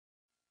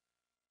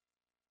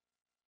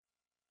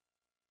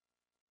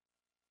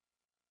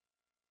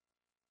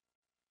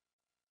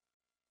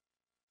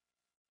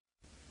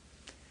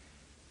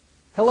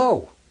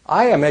Hello,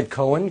 I am Ed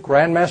Cohen,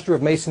 Grand Master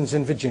of Masons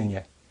in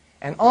Virginia,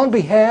 and on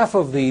behalf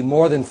of the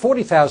more than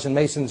 40,000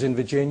 Masons in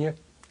Virginia,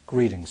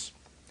 greetings.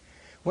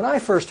 When I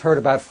first heard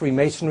about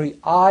Freemasonry,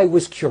 I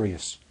was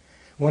curious.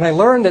 When I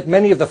learned that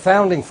many of the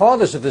founding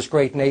fathers of this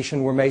great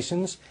nation were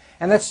Masons,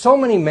 and that so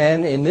many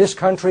men in this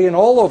country and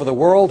all over the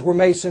world were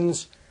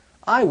Masons,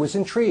 I was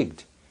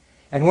intrigued.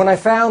 And when I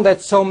found that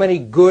so many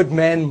good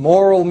men,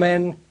 moral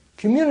men,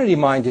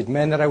 community-minded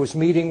men that I was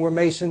meeting were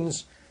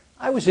Masons,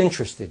 I was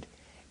interested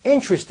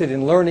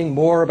in learning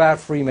more about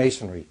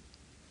Freemasonry.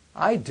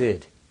 I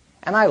did,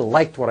 and I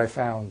liked what I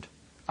found.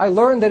 I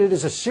learned that it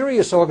is a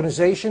serious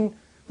organization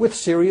with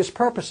serious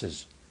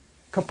purposes,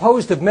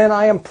 composed of men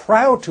I am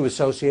proud to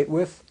associate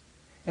with,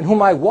 and whom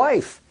my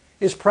wife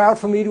is proud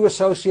for me to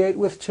associate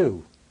with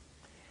too.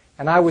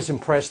 And I was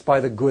impressed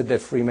by the good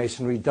that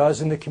Freemasonry does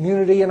in the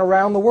community and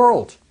around the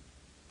world.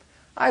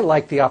 I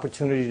like the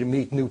opportunity to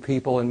meet new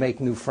people and make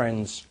new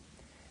friends,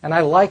 and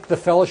I like the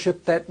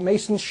fellowship that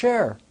Masons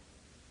share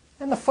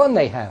and the fun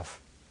they have.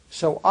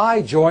 So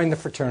I joined the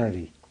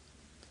fraternity,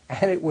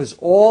 and it was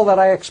all that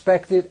I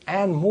expected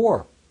and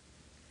more.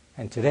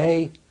 And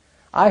today,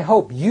 I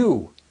hope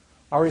you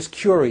are as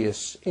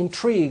curious,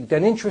 intrigued,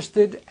 and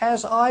interested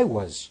as I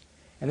was,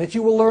 and that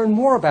you will learn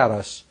more about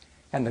us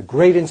and the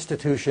great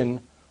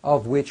institution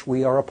of which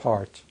we are a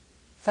part.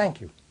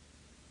 Thank you.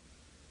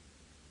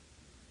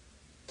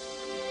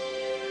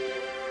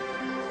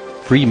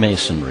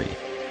 Freemasonry.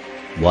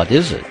 What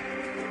is it?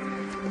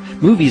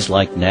 Movies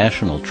like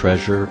National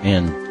Treasure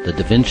and The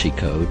Da Vinci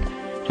Code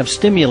have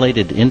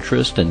stimulated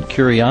interest and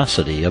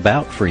curiosity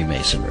about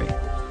Freemasonry.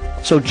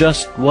 So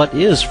just what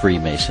is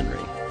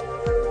Freemasonry?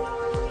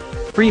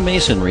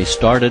 Freemasonry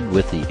started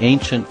with the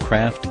ancient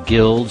craft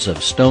guilds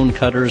of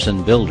stonecutters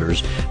and builders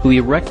who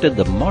erected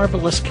the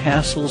marvelous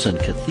castles and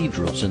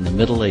cathedrals in the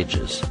Middle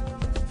Ages.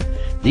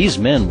 These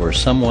men were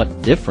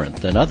somewhat different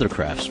than other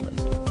craftsmen.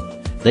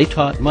 They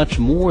taught much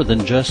more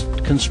than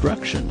just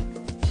construction.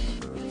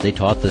 They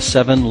taught the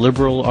 7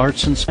 liberal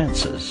arts and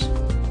sciences.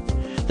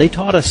 They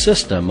taught a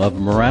system of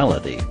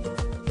morality.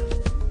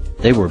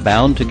 They were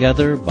bound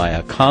together by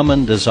a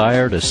common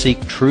desire to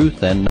seek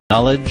truth and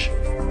knowledge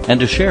and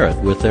to share it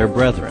with their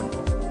brethren.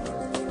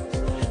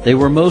 They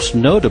were most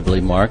notably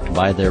marked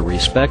by their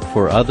respect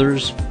for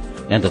others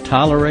and a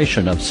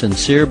toleration of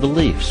sincere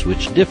beliefs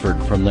which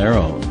differed from their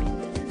own.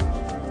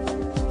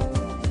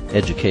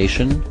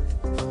 Education,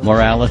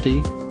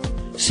 morality,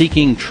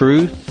 seeking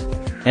truth,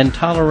 and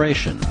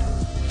toleration.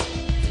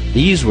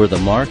 These were the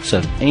marks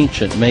of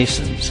ancient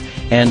Masons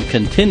and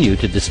continue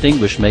to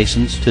distinguish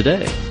Masons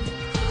today.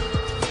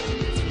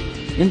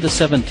 In the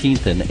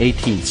 17th and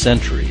 18th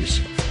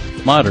centuries,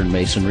 modern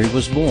Masonry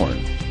was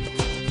born.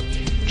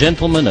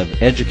 Gentlemen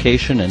of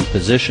education and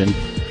position,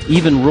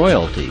 even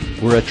royalty,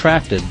 were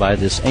attracted by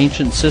this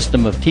ancient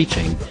system of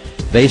teaching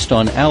based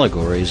on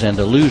allegories and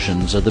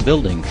allusions of the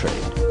building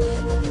trade.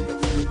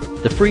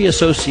 The free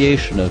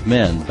association of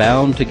men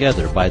bound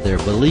together by their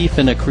belief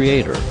in a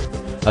creator,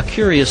 a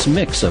curious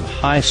mix of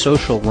high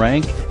social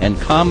rank and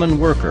common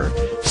worker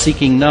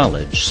seeking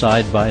knowledge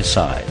side by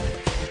side.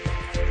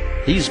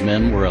 These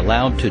men were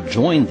allowed to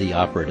join the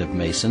operative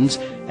Masons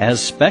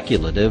as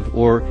speculative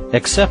or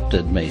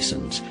accepted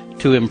Masons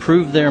to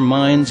improve their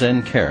minds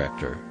and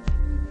character.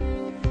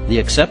 The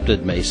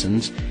accepted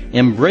Masons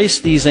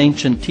embraced these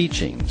ancient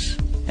teachings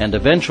and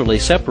eventually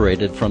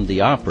separated from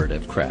the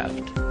operative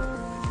craft.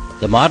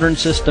 The modern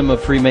system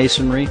of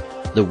Freemasonry,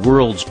 the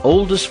world's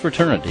oldest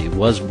fraternity,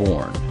 was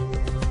born.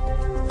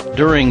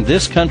 During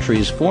this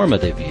country's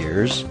formative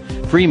years,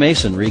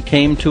 Freemasonry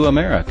came to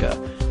America,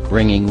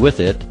 bringing with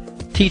it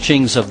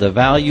teachings of the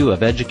value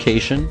of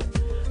education,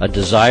 a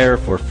desire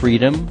for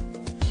freedom,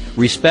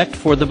 respect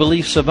for the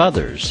beliefs of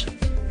others,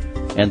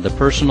 and the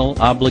personal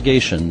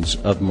obligations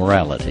of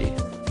morality.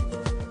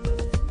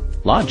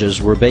 Lodges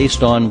were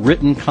based on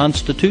written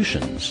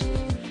constitutions,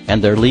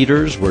 and their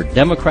leaders were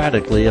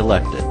democratically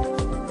elected.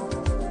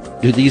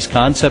 Do these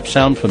concepts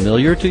sound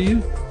familiar to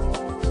you?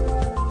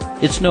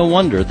 It's no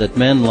wonder that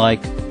men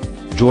like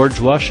George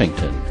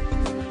Washington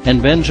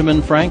and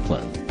Benjamin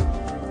Franklin,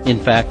 in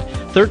fact,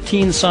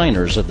 13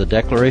 signers of the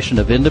Declaration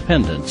of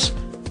Independence,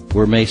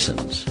 were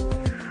Masons.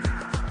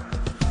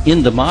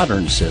 In the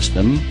modern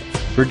system,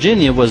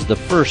 Virginia was the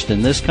first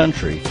in this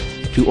country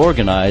to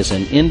organize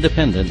an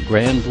independent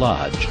Grand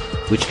Lodge,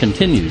 which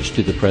continues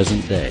to the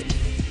present day.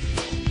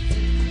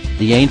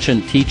 The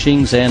ancient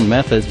teachings and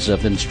methods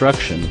of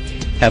instruction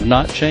have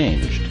not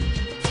changed.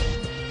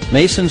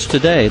 Masons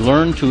today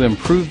learn to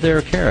improve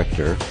their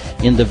character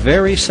in the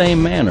very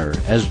same manner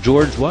as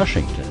George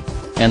Washington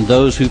and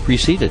those who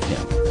preceded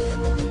him.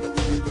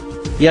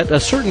 Yet a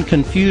certain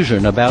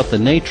confusion about the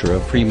nature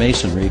of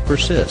Freemasonry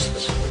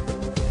persists.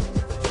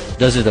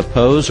 Does it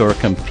oppose or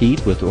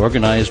compete with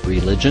organized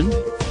religion?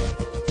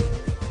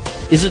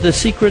 Is it a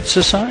secret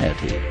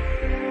society?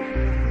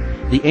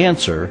 The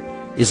answer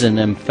is an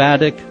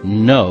emphatic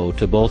no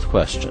to both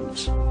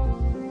questions.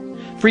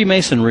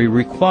 Freemasonry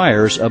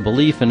requires a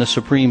belief in a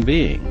supreme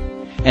being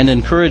and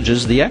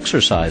encourages the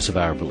exercise of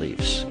our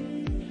beliefs.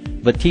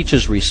 but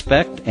teaches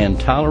respect and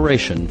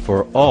toleration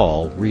for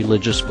all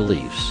religious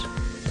beliefs.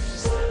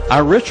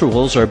 Our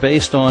rituals are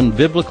based on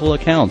biblical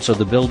accounts of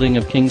the building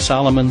of King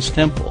Solomon's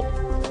temple,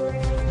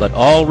 but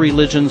all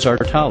religions are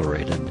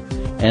tolerated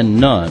and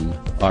none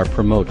are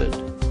promoted.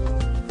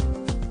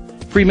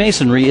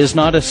 Freemasonry is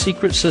not a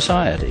secret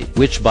society,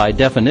 which by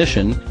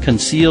definition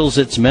conceals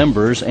its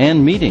members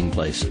and meeting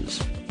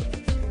places.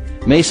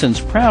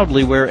 Masons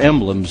proudly wear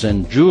emblems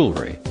and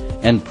jewelry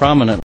and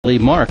prominently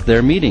mark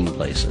their meeting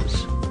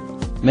places.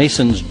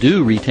 Masons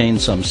do retain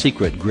some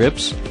secret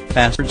grips,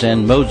 passwords,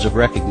 and modes of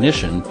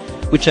recognition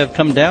which have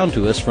come down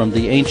to us from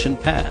the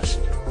ancient past.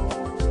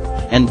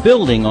 And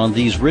building on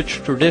these rich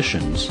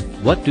traditions,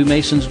 what do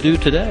Masons do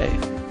today?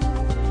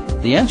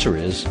 The answer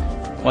is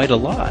quite a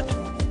lot.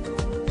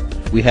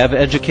 We have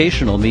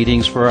educational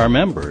meetings for our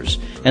members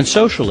and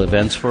social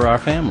events for our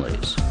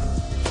families.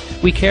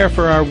 We care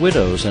for our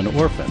widows and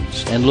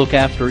orphans and look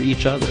after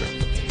each other.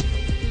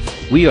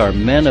 We are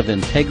men of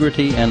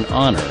integrity and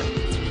honor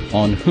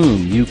on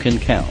whom you can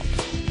count.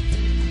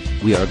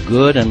 We are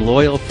good and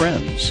loyal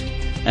friends,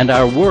 and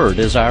our word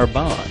is our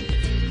bond.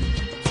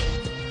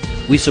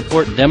 We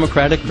support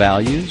democratic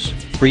values,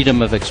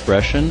 freedom of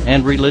expression,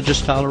 and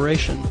religious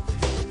toleration.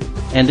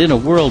 And in a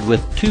world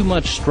with too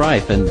much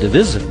strife and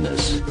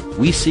divisiveness,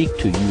 we seek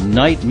to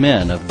unite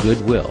men of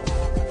goodwill.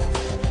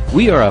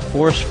 We are a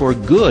force for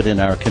good in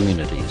our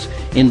communities,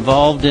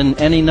 involved in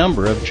any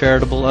number of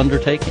charitable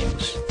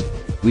undertakings.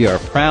 We are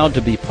proud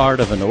to be part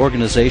of an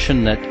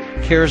organization that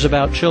cares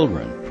about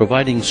children,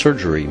 providing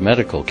surgery,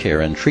 medical care,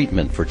 and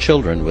treatment for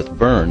children with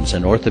burns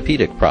and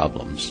orthopedic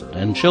problems,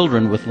 and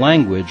children with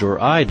language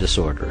or eye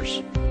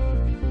disorders.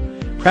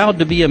 Proud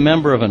to be a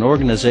member of an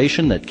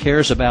organization that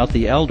cares about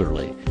the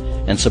elderly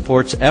and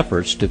supports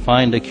efforts to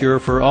find a cure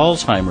for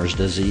Alzheimer's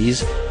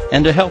disease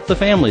and to help the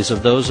families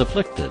of those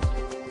afflicted.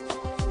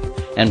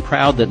 And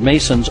proud that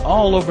Masons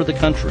all over the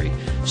country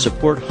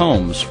support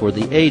homes for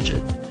the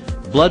aged,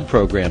 blood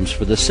programs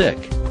for the sick,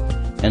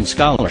 and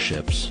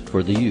scholarships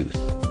for the youth.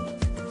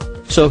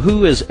 So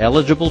who is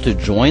eligible to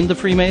join the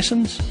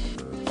Freemasons?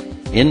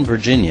 In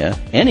Virginia,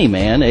 any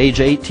man age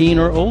 18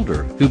 or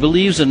older who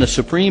believes in a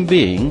supreme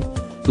being,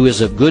 who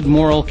is of good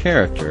moral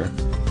character,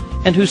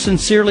 and who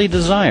sincerely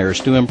desires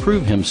to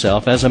improve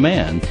himself as a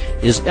man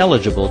is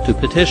eligible to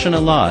petition a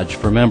lodge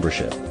for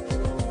membership.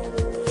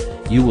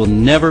 You will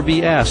never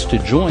be asked to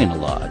join a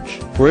lodge,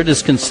 for it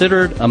is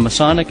considered a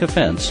Masonic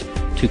offense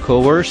to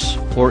coerce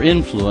or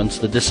influence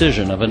the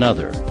decision of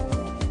another.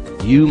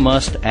 You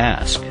must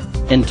ask,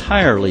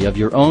 entirely of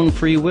your own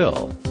free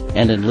will,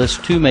 and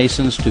enlist 2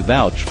 Masons to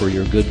vouch for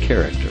your good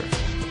character.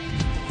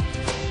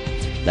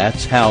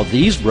 That's how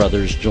these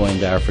brothers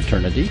joined our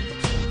fraternity.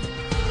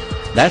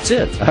 That's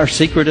it. Our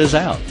secret is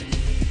out.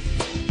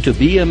 To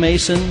be a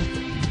Mason,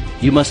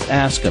 you must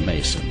ask a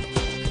Mason.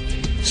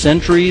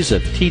 Centuries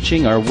of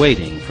teaching are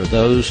waiting for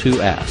those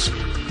who ask.